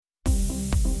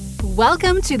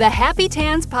Welcome to the Happy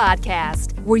Tans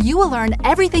Podcast, where you will learn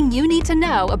everything you need to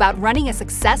know about running a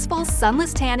successful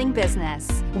sunless tanning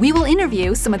business. We will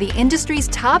interview some of the industry's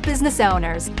top business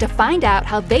owners to find out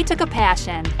how they took a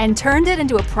passion and turned it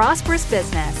into a prosperous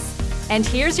business. And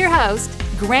here's your host,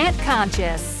 Grant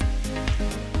Conscious.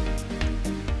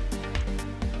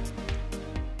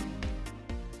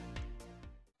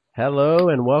 Hello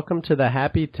and welcome to the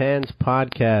Happy Tans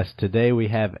Podcast. Today we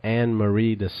have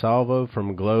Anne-Marie DeSalvo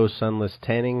from Glow Sunless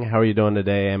Tanning. How are you doing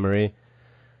today, Anne-Marie?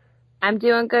 I'm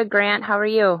doing good, Grant. How are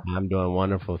you? I'm doing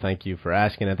wonderful. Thank you for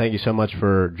asking, and thank you so much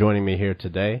for joining me here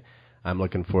today. I'm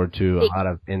looking forward to a lot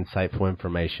of insightful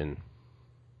information.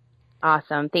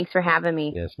 Awesome. Thanks for having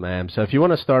me. Yes, ma'am. So if you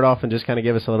want to start off and just kind of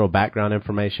give us a little background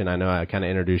information, I know I kind of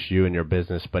introduced you and your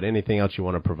business, but anything else you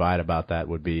want to provide about that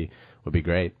would be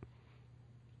great.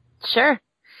 Sure.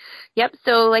 Yep.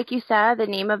 So like you said, the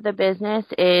name of the business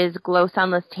is Glow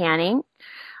Sunless Tanning.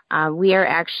 We are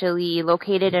actually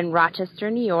located in Rochester,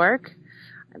 New York.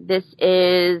 This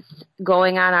is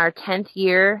going on our 10th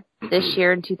year this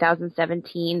year in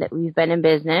 2017 that we've been in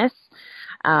business.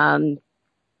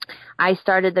 I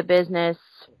started the business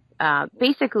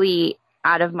basically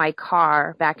out of my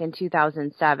car back in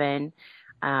 2007.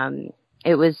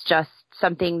 It was just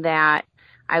something that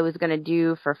I was going to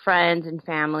do for friends and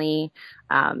family,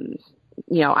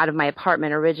 out of my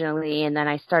apartment originally. And then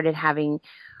I started having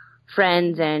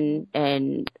friends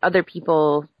and other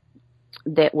people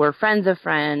that were friends of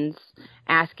friends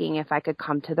asking if I could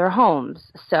come to their homes.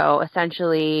 So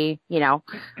essentially,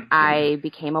 I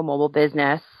became a mobile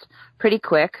business pretty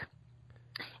quick.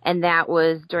 And that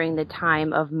was during the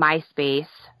time of MySpace.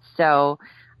 So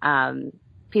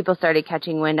people started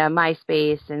catching wind on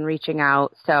MySpace and reaching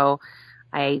out. So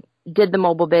I did the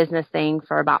mobile business thing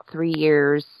for about 3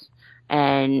 years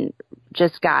and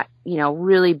just got,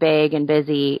 really big and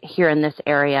busy here in this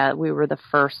area. We were the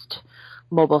first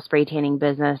mobile spray tanning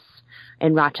business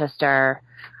in Rochester,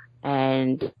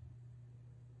 and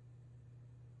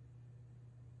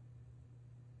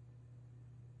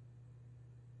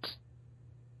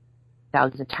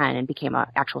 2010 and became an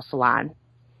actual salon.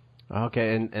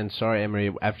 Okay, and sorry,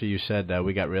 Emery, after you said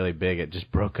we got really big, it just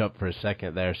broke up for a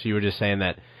second there. So you were just saying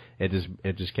that it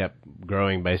just kept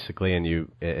growing basically, and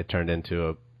it turned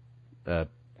into an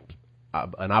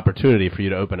opportunity for you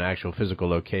to open an actual physical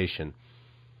location.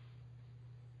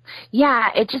 Yeah,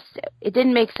 it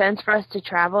didn't make sense for us to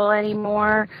travel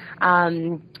anymore.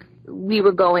 We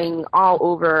were going all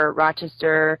over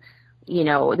Rochester.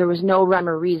 There was no rhyme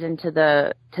or reason to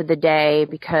the day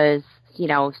because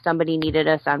somebody needed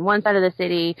us on one side of the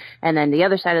city and then the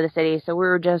other side of the city. So we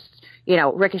were just,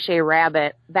 ricochet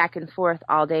rabbit back and forth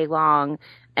all day long.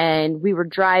 And we were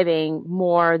driving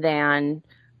more than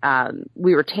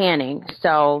we were tanning.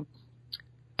 So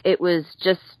it was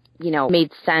just,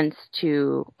 made sense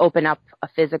to open up a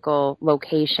physical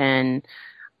location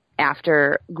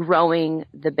after growing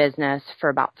the business for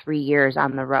about 3 years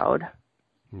on the road.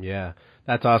 Yeah.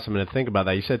 That's awesome. And to think about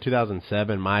that, you said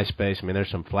 2007, MySpace. I mean,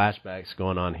 there's some flashbacks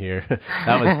going on here.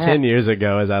 That was 10 years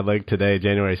ago as I look today,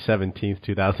 January 17th,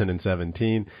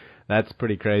 2017. That's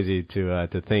pretty crazy to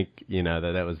think,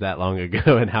 that was that long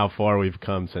ago and how far we've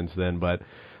come since then. But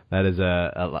that is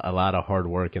a lot of hard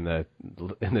work in the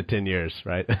 10 years,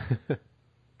 right?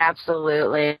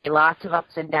 Absolutely. Lots of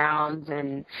ups and downs.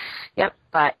 And,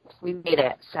 but we made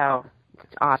it. So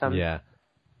it's awesome. Yeah.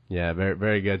 Yeah, very,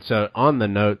 very good. So on the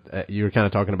note, you were kind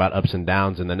of talking about ups and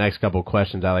downs, and the next couple of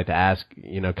questions I like to ask,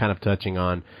 kind of touching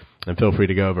on, and feel free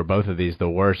to go over both of these, the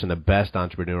worst and the best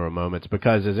entrepreneurial moments,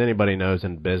 because as anybody knows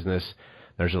in business,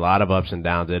 there's a lot of ups and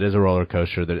downs. It is a roller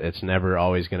coaster. It's never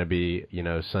always going to be,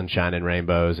 sunshine and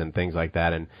rainbows and things like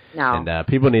that. And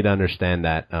people need to understand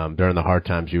that during the hard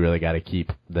times, you really got to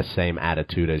keep the same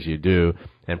attitude as you do.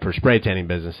 And for spray tanning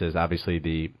businesses, obviously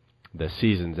the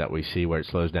seasons that we see where it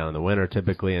slows down in the winter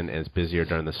typically and it's busier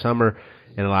during the summer,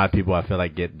 and a lot of people I feel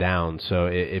like get down. So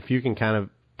if you can kind of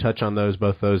touch on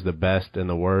both those, the best and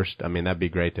the worst, I mean, that'd be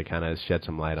great to kind of shed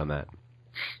some light on that.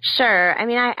 Sure. I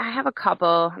mean, I have a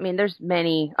couple. I mean, there's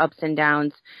many ups and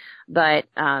downs, but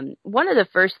one of the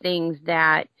first things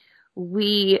that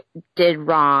we did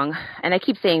wrong, and I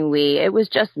keep saying we, it was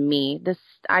just me.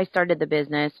 I started the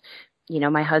business.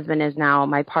 My husband is now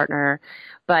my partner,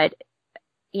 but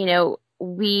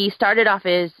we started off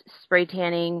as spray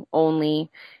tanning only.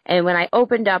 And when I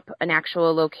opened up an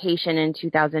actual location in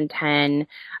 2010,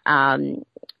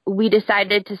 we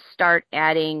decided to start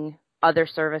adding other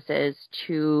services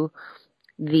to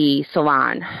the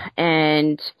salon.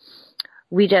 And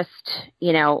we just,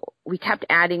 we kept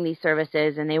adding these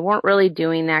services and they weren't really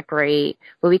doing that great,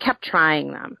 but we kept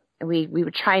trying them. and we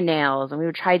would try nails, and we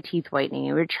would try teeth whitening,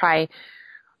 and we would try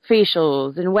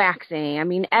facials and waxing. I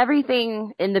mean,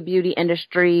 everything in the beauty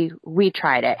industry, we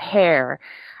tried it, hair,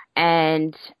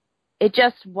 and it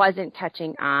just wasn't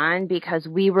catching on because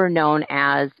we were known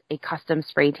as a custom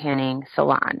spray tanning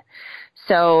salon.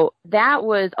 So that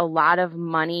was a lot of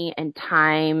money and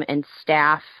time and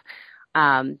staff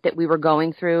that we were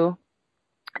going through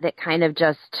that kind of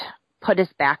just put us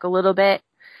back a little bit.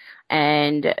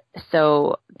 And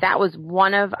so that was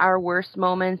one of our worst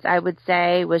moments, I would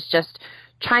say, was just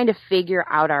trying to figure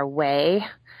out our way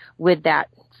with that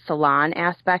salon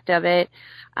aspect of it.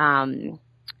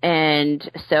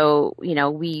 And so,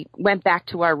 we went back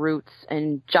to our roots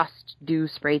and just do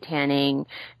spray tanning,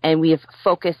 and we have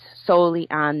focused solely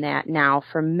on that now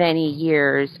for many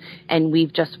years, and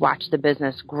we've just watched the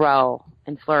business grow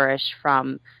and flourish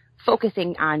from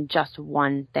focusing on just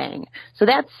one thing. So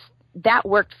that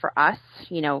worked for us,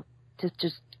 to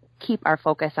just keep our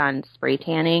focus on spray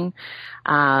tanning.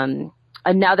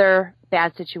 Another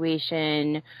bad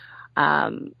situation,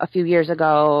 a few years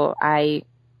ago, I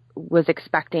was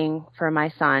expecting for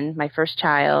my son, my first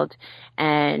child,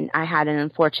 and I had an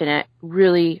unfortunate,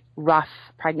 really rough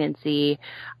pregnancy,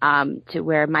 to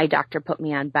where my doctor put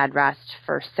me on bed rest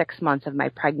for 6 months of my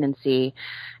pregnancy.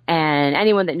 And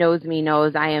anyone that knows me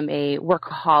knows I am a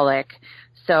workaholic.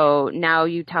 So now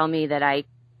you tell me that I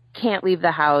can't leave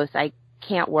the house, I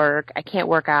can't work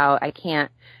out, I can't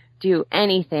do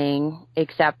anything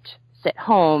except sit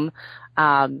home.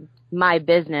 My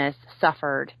business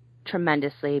suffered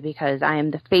tremendously because I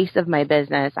am the face of my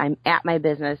business. I'm at my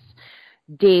business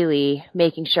daily,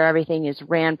 making sure everything is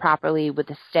ran properly with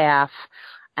the staff.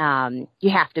 You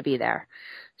have to be there.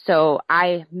 So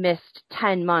I missed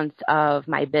 10 months of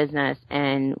my business,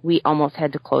 and we almost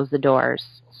had to close the doors.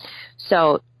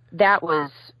 So that was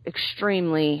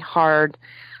extremely hard,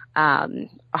 a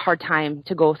hard time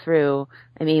to go through.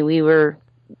 I mean, we were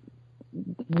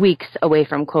weeks away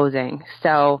from closing.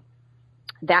 So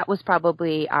that was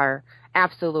probably our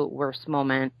absolute worst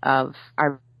moment of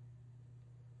our.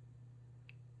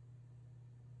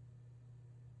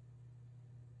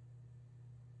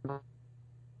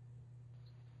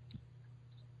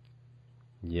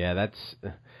 Yeah,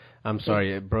 I'm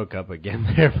sorry, it broke up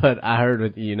again there, but I heard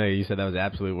what you said that was the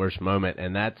absolute worst moment,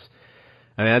 and that's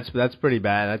pretty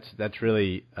bad. That's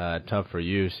really tough for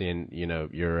you, seeing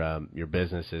your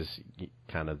business is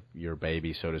kind of your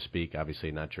baby, so to speak.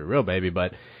 Obviously not your real baby,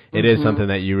 but it is something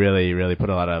that you really, really put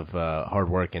a lot of hard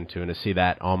work into, and to see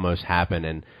that almost happen,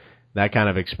 and that kind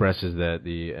of expresses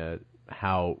the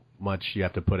how much you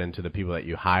have to put into the people that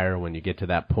you hire when you get to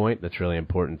that point. That's really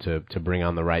important to bring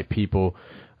on the right people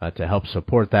to help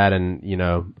support that.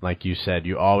 And, like you said,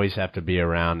 you always have to be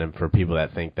around. And for people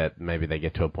that think that maybe they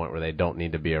get to a point where they don't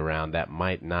need to be around, that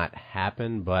might not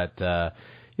happen. But,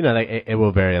 it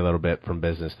will vary a little bit from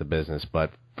business to business.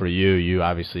 But for you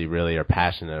obviously really are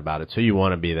passionate about it. So you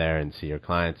want to be there and see your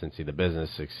clients and see the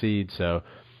business succeed. So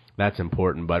that's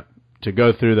important. But to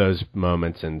go through those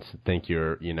moments and think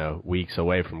you're, weeks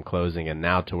away from closing and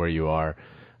now to where you are,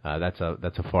 that's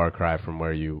a far cry from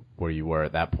where you were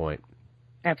at that point.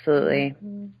 Absolutely.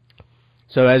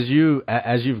 So as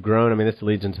you've grown, I mean, this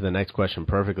leads into the next question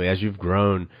perfectly. As you've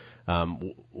grown,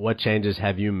 what changes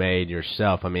have you made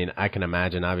yourself? I mean, I can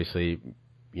imagine, obviously,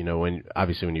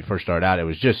 when you first started out, it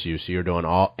was just you, so you're doing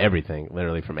everything,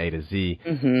 literally from A to Z.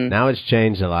 Mm-hmm. Now it's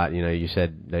changed a lot. You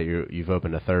said that you've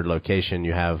opened a third location.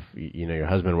 You have, your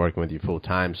husband working with you full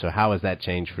time. So how has that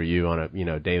changed for you on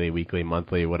a, daily, weekly,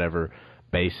 monthly, whatever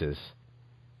basis?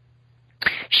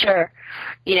 Sure.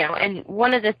 And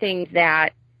one of the things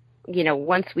that,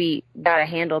 once we got a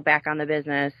handle back on the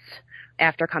business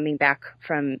after coming back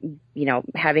from,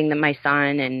 having my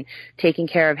son and taking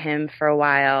care of him for a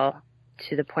while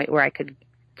to the point where I could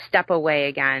step away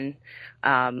again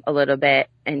a little bit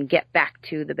and get back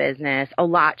to the business, a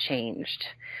lot changed.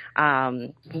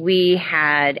 We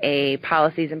had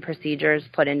policies and procedures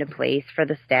put into place for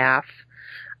the staff.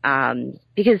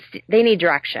 Because they need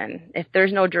direction. If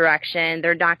there's no direction,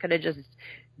 they're not going to just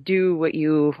do what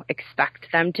you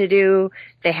expect them to do.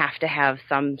 They have to have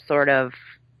some sort of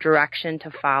direction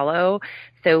to follow.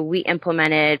 So we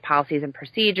implemented policies and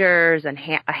procedures and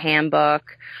a handbook,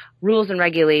 rules and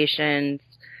regulations,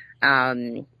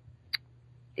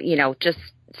 just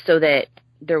so that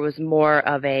there was more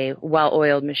of a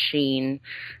well-oiled machine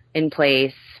in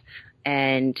place,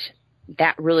 and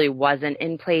that really wasn't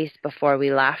in place before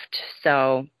we left.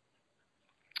 So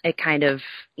it kind of,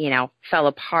 fell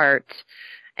apart,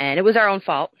 and it was our own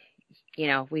fault.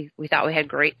 We thought we had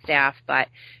great staff, but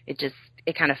it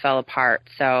kind of fell apart.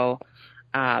 So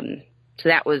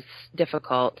that was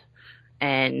difficult.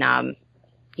 And,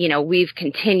 we've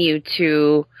continued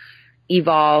to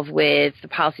evolve with the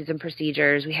policies and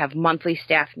procedures. We have monthly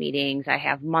staff meetings. I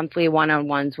have monthly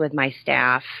one-on-ones with my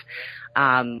staff.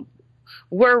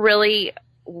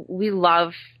 We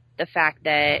love the fact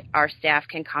that our staff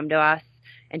can come to us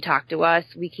and talk to us.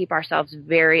 We keep ourselves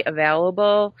very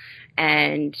available,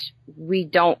 and we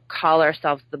don't call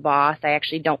ourselves the boss. I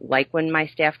actually don't like when my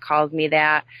staff calls me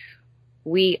that.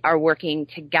 We are working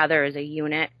together as a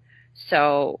unit.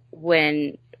 So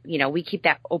when, we keep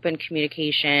that open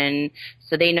communication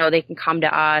so they know they can come to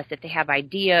us if they have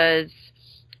ideas.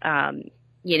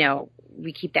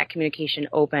 We keep that communication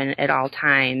open at all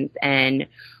times, and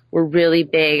we're really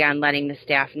big on letting the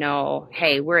staff know,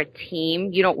 hey, we're a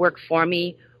team. You don't work for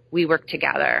me. We work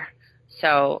together.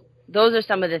 So those are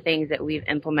some of the things that we've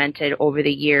implemented over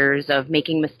the years of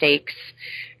making mistakes,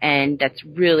 and that's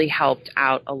really helped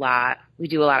out a lot. We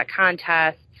do a lot of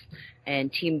contests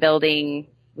and team building.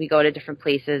 We go to different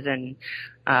places and,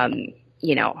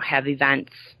 have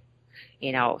events,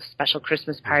 special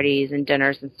Christmas parties and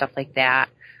dinners and stuff like that,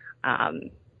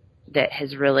 that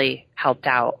has really helped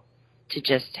out to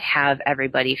just have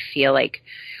everybody feel like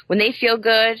when they feel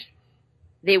good,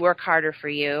 they work harder for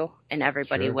you and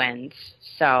everybody wins.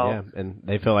 So yeah, and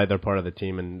they feel like they're part of the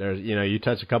team. And there's, you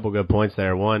touched a couple good points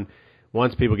there. One,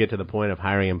 once people get to the point of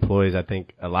hiring employees, I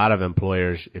think a lot of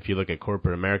employers, if you look at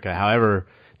corporate America, however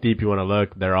deep you want to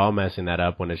look, they're all messing that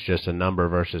up when it's just a number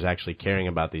versus actually caring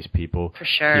about these people. For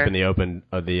sure. Keeping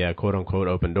the quote unquote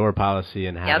open door policy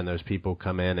and having those people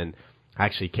come in and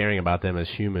actually caring about them as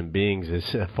human beings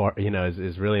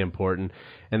is really important.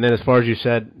 And then as far as you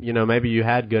said, maybe you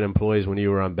had good employees when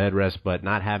you were on bed rest, but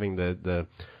not having the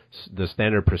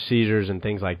standard procedures and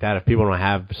things like that. If people don't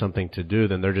have something to do,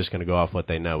 then they're just going to go off what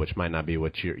they know, which might not be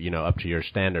what you're, up to your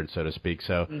standards, so to speak.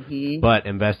 So, but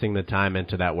investing the time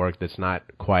into that work that's not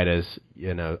quite as,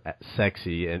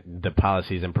 sexy, and the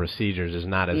policies and procedures is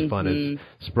not as fun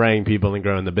as spraying people and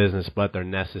growing the business, but they're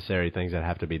necessary things that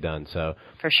have to be done. So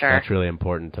for sure, that's really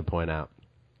important to point out.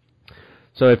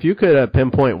 So if you could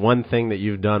pinpoint one thing that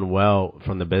you've done well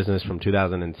from the business from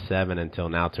 2007 until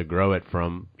now to grow it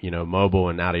from, mobile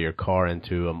and out of your car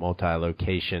into a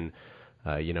multi-location,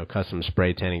 custom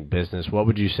spray tanning business, what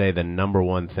would you say the number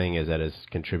one thing is that has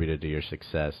contributed to your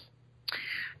success?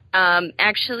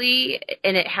 Actually,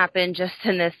 and it happened just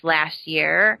in this last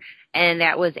year, and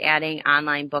that was adding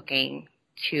online booking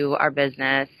to our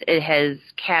business. It has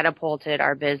catapulted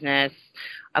our business.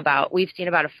 We've seen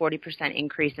about a 40%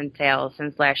 increase in sales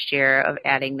since last year of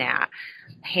adding that.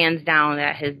 Hands down,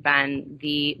 that has been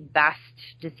the best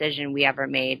decision we ever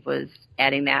made, was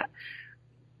adding that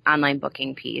online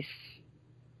booking piece.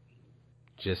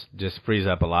 Just frees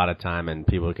up a lot of time, and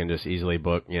people can just easily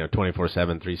book, 24/7,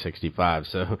 365.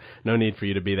 So no need for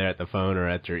you to be there at the phone or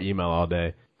at your email all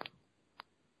day.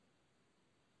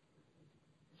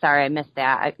 Sorry, I missed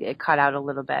that. It cut out a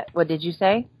little bit. What did you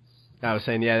say? I was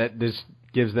saying, that just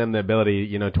gives them the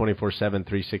ability, 24/7,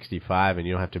 365, and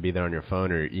you don't have to be there on your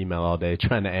phone or your email all day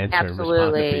trying to answer and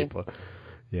respond to people.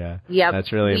 Yeah,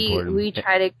 that's really important. We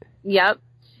try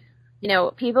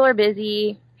to, people are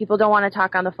busy. People don't want to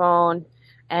talk on the phone.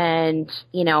 And,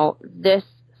 this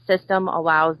system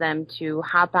allows them to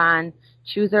hop on,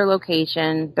 choose their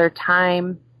location, their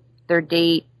time, their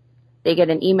date. They get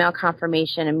an email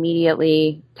confirmation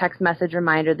immediately, text message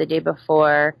reminder the day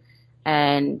before,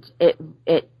 and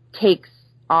it takes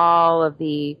all of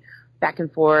the back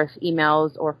and forth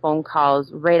emails or phone calls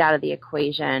right out of the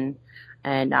equation.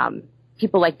 And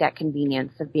people like that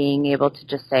convenience of being able to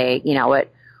just say, at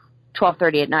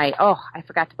 12:30 at night, oh, I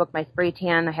forgot to book my spray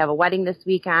tan. I have a wedding this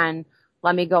weekend.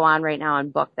 Let me go on right now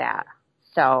and book that.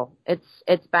 So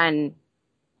it's been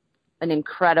an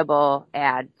incredible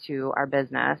add to our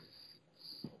business.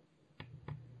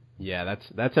 Yeah,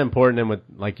 that's important. And with,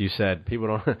 like you said, people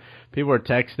are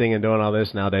texting and doing all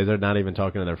this nowadays. They're not even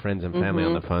talking to their friends and family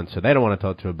on the phone, so they don't want to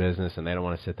talk to a business, and they don't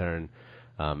want to sit there and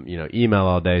email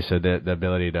all day. So the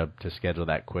ability to schedule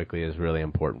that quickly is really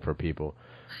important for people.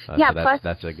 So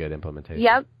that's a good implementation.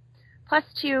 Yep. Plus,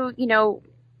 too,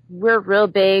 we're real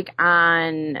big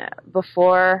on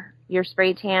before your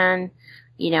spray tan,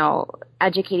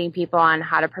 educating people on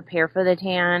how to prepare for the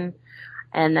tan.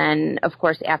 And then, of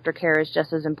course, aftercare is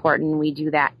just as important. We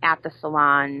do that at the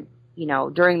salon,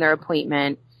 during their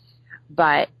appointment.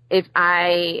 But if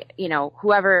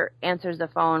whoever answers the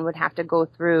phone would have to go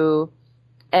through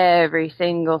every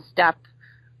single step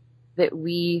that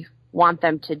we want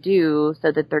them to do so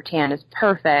that their tan is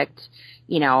perfect,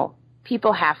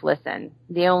 people half listen.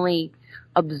 They only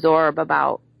absorb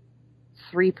about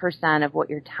 3% of what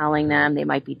you're telling them. They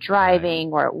might be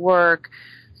driving or at work.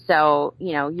 So,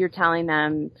 you're telling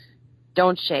them,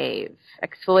 don't shave,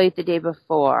 exfoliate the day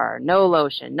before, no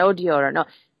lotion, no deodorant,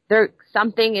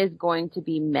 something is going to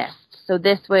be missed. So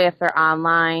this way, if they're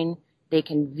online, they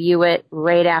can view it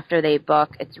right after they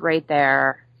book. It's right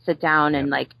there. Sit down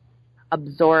and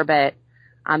absorb it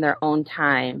on their own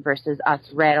time versus us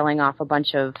rattling off a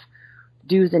bunch of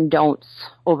do's and don'ts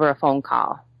over a phone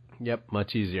call. Yep,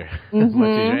 much easier. Mm-hmm. Much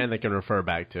easier, and they can refer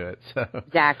back to it. So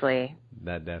exactly.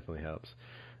 That definitely helps.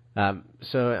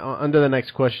 So under the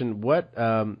next question,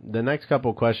 the next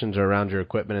couple questions are around your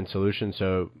equipment and solution.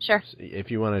 So sure. If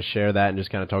you want to share that and just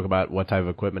kind of talk about what type of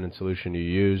equipment and solution you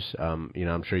use,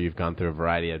 I'm sure you've gone through a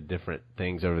variety of different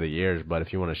things over the years, but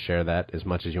if you want to share that as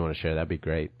much as you want to share, that'd be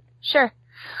great. Sure.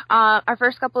 Our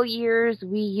first couple of years,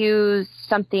 we used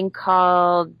something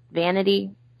called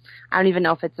Vanity. I don't even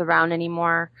know if it's around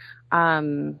anymore.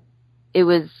 It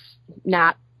was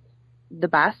not the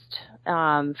best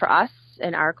for us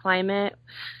in our climate.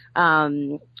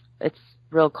 It's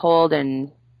real cold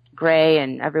and gray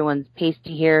and everyone's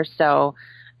pasty here, so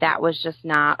that was just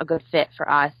not a good fit for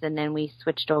us. And then we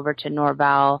switched over to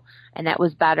Norvell, and that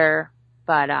was better,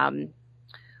 but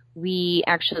we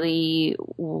actually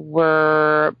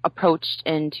were approached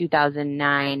in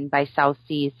 2009 by South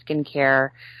Seas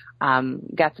Skincare.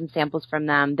 Got some samples from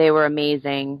them. They were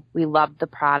amazing. We loved the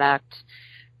product.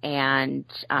 And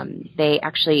they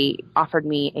actually offered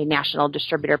me a national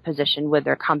distributor position with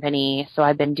their company. So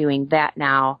I've been doing that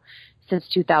now since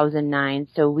 2009.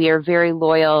 So we are very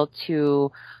loyal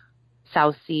to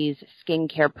South Seas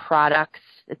Skincare products.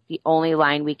 It's the only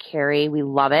line we carry. We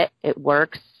love it. It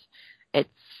works. It's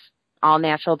all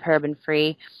natural,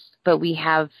 paraben-free. But we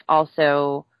have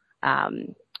also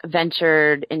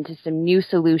ventured into some new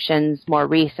solutions more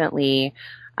recently,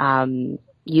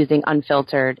 using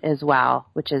unfiltered as well,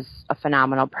 which is a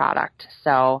phenomenal product.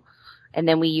 So, and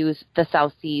then we use the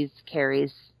South Seas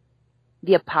carries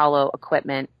the Apollo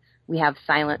equipment. We have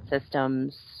silent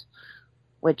systems,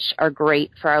 which are great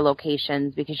for our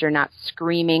locations because you're not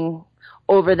screaming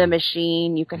over the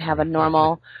machine. You can have a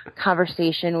normal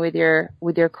conversation with your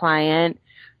client.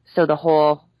 So the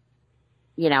whole,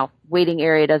 waiting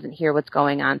area doesn't hear what's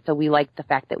going on. So we like the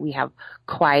fact that we have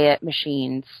quiet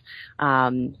machines.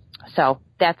 So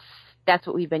that's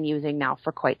what we've been using now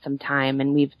for quite some time,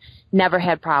 and we've never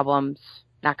had problems,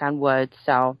 knock on wood.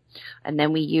 So, and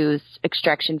then we use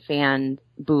extraction fan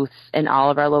booths in all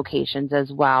of our locations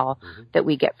as well that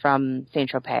we get from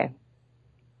Saint-Tropez.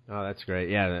 Oh, that's great.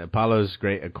 Yeah, Apollo's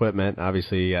great equipment.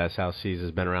 Obviously, South Seas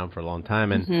has been around for a long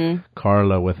time, and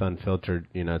Carla with Unfiltered,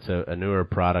 it's a newer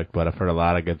product, but I've heard a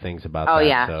lot of good things about that. Oh,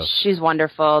 yeah. So. She's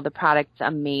wonderful. The product's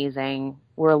amazing.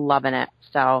 We're loving it.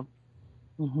 So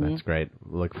that's great.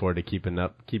 Look forward to keeping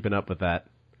up with that.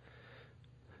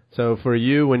 So for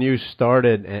you, when you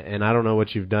started, and I don't know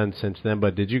what you've done since then,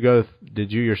 but did you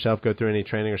yourself go through any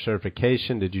training or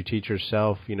certification? Did you teach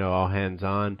yourself, all hands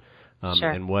on?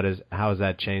 Sure. And how has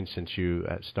that changed since you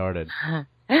started?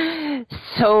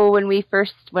 So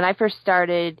when I first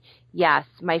started, yes,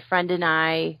 my friend and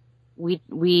I,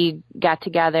 we got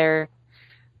together,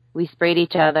 we sprayed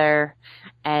each other,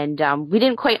 and we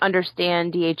didn't quite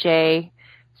understand DHA,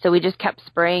 so we just kept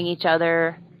spraying each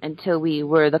other until we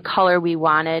were the color we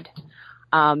wanted,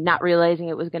 not realizing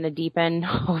it was going to deepen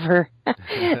over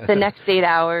the next 8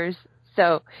 hours.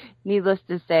 So needless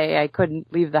to say, I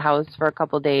couldn't leave the house for a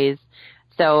couple days.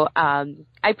 So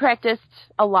I practiced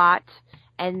a lot,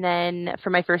 and then for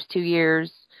my first 2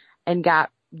 years and got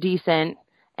decent.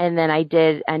 And then I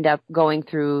did end up going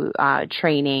through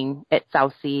training at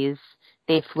South Seas.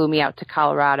 They flew me out to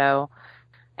Colorado,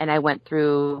 and I went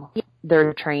through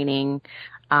their training.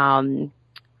 And,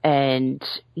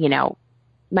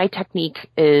 my technique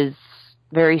is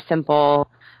very simple,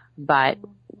 but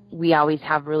we always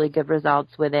have really good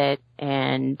results with it.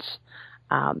 And,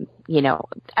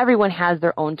 everyone has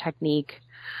their own technique.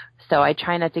 So I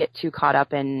try not to get too caught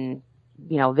up in,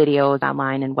 videos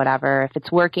online and whatever. If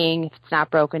it's working, if it's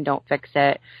not broken, don't fix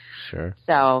it. Sure.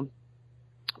 So,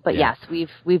 but yes,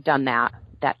 we've done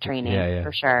that training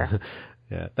for sure.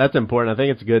 Yeah, that's important. I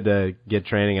think it's good to get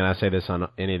training, and I say this on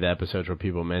any of the episodes where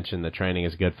people mention the training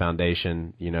is a good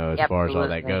foundation, as far as all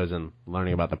that goes, and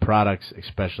learning about the products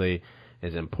especially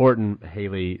is important.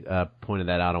 Haley pointed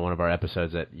that out on one of our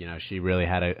episodes that, she really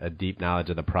had a deep knowledge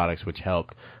of the products, which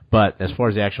helped. But as far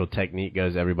as the actual technique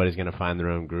goes, everybody's going to find their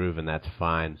own groove, and that's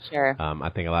fine. Sure. I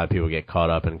think a lot of people get caught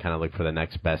up and kind of look for the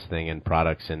next best thing in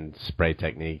products and spray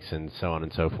techniques and so on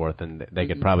and so forth, and they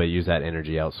could probably use that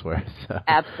energy elsewhere. So.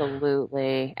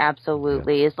 Absolutely.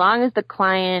 Absolutely. Yeah. As long as the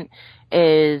client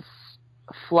is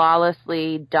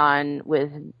flawlessly done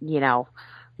with,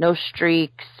 no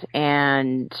streaks,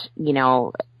 and, you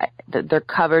know, they're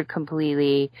covered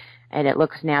completely, and it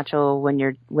looks natural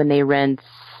when they rinse.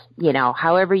 You know,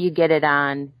 however you get it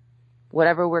on,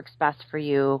 whatever works best for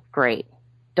you, great.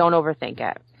 Don't overthink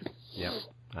it. Yep,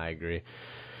 I agree.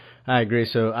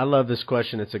 So I love this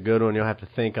question. It's a good one. You'll have to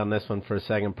think on this one for a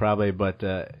second probably, but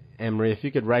Anne-Marie, if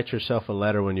you could write yourself a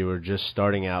letter when you were just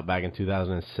starting out back in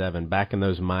 2007, back in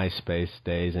those MySpace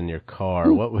days in your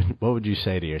car, what would you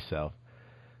say to yourself?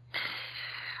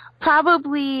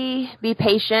 Probably be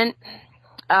patient.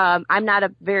 I'm not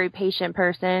a very patient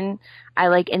person. I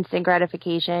like instant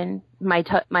gratification. My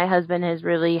husband has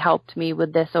really helped me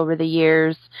with this over the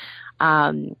years.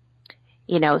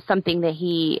 You know, something that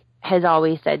he has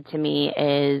always said to me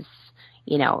is,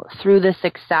 you know, through the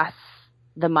success,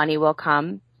 the money will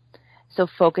come. So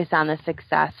focus on the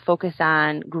success, focus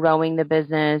on growing the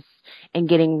business and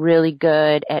getting really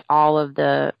good at all of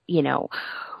the, you know,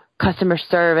 customer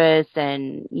service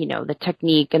and, you know, the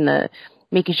technique and the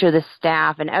making sure the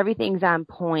staff and everything's on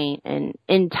point, and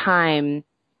in time,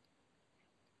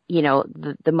 you know,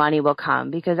 the money will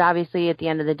come, because obviously at the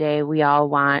end of the day, we all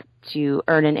want to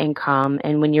earn an income.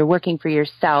 And when you're working for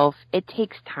yourself, it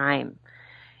takes time.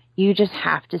 You just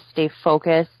have to stay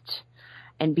focused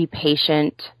and be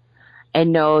patient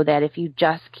and know that if you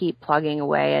just keep plugging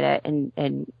away at it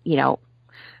and you know,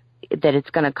 that it's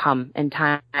going to come in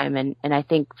time. And I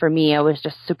think for me, I was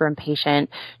just super impatient,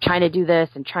 trying to do this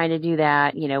and trying to do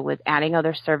that, you know, with adding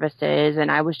other services.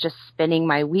 And I was just spinning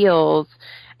my wheels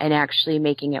and actually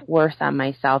making it worse on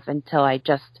myself until I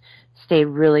just stayed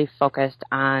really focused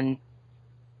on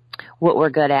what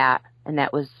we're good at. And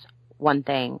that was one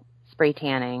thing, spray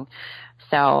tanning.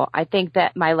 So I think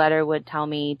that my letter would tell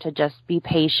me to just be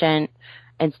patient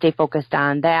and stay focused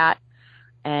on that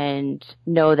and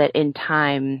know that in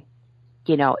time,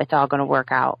 you know, it's all going to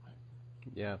work out.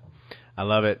 Yeah. I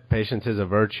love it. Patience is a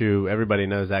virtue. Everybody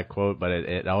knows that quote, but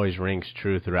it always rings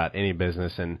true throughout any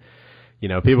business. And, you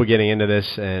know, people getting into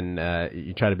this, and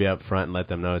you try to be upfront and let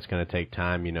them know it's going to take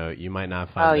time. You know, you might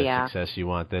not find the success you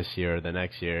want this year or the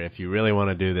next year. If you really want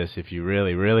to do this, if you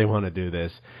really, really want to do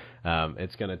this,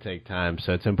 it's going to take time.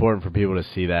 So it's important for people to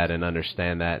see that and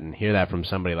understand that and hear that from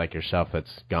somebody like yourself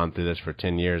that's gone through this for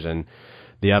 10 years and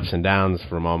the ups and downs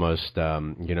from almost,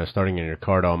 you know, starting in your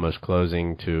car to almost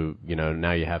closing to, you know,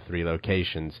 now you have 3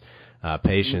 locations.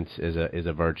 Patience is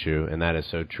a virtue, and that is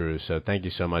so true. So thank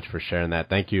you so much for sharing that.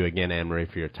 Thank you again, Anne-Marie,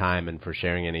 for your time and for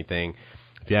sharing anything.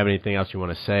 If you have anything else you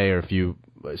want to say, or if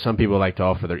some people like to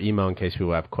offer their email in case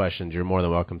people have questions, you're more than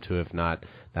welcome to. If not,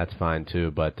 that's fine too.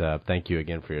 But thank you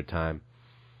again for your time.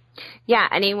 Yeah,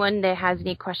 anyone that has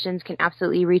any questions can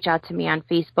absolutely reach out to me on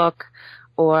Facebook,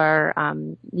 or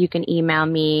you can email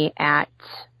me at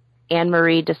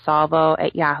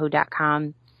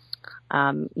AnneMarieDeSalvo@yahoo.com.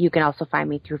 You can also find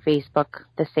me through Facebook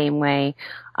the same way.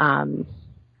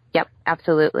 Yep,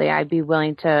 absolutely. I'd be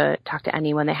willing to talk to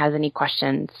anyone that has any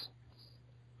questions.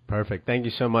 Perfect. Thank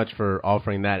you so much for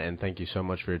offering that, and thank you so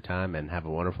much for your time, and have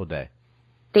a wonderful day.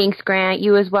 Thanks, Grant.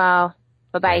 You as well.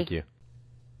 Bye-bye. Thank you.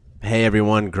 Hey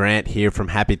everyone, Grant here from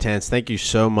Happy Tans. Thank you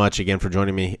so much again for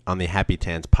joining me on the Happy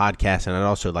Tans podcast, and I'd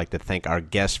also like to thank our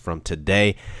guest from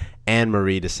today,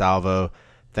 Anne-Marie DeSalvo.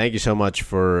 Thank you so much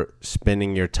for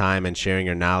spending your time and sharing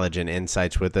your knowledge and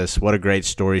insights with us. What a great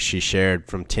story she shared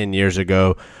from 10 years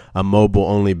ago, a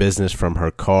mobile-only business from her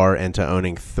car into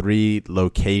owning 3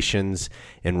 locations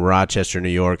in Rochester, New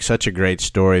York. Such a great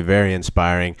story, very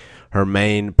inspiring. Her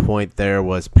main point there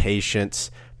was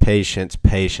patience. Patience.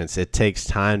 It takes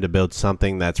time to build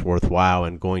something that's worthwhile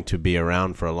and going to be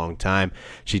around for a long time.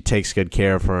 She takes good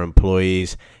care of her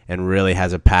employees and really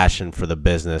has a passion for the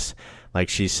business. Like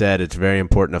she said, it's very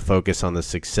important to focus on the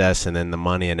success, and then the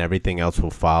money and everything else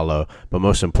will follow. But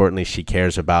most importantly, she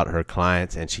cares about her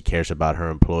clients and she cares about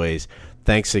her employees.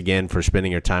 Thanks again for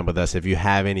spending your time with us. If you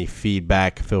have any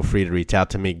feedback, feel free to reach out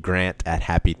to me,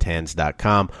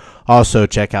 grant@happytans.com. Also,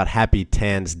 check out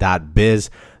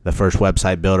happytans.biz, the first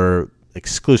website builder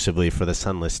exclusively for the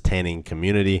sunless tanning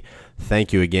community.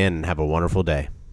 Thank you again, and have a wonderful day.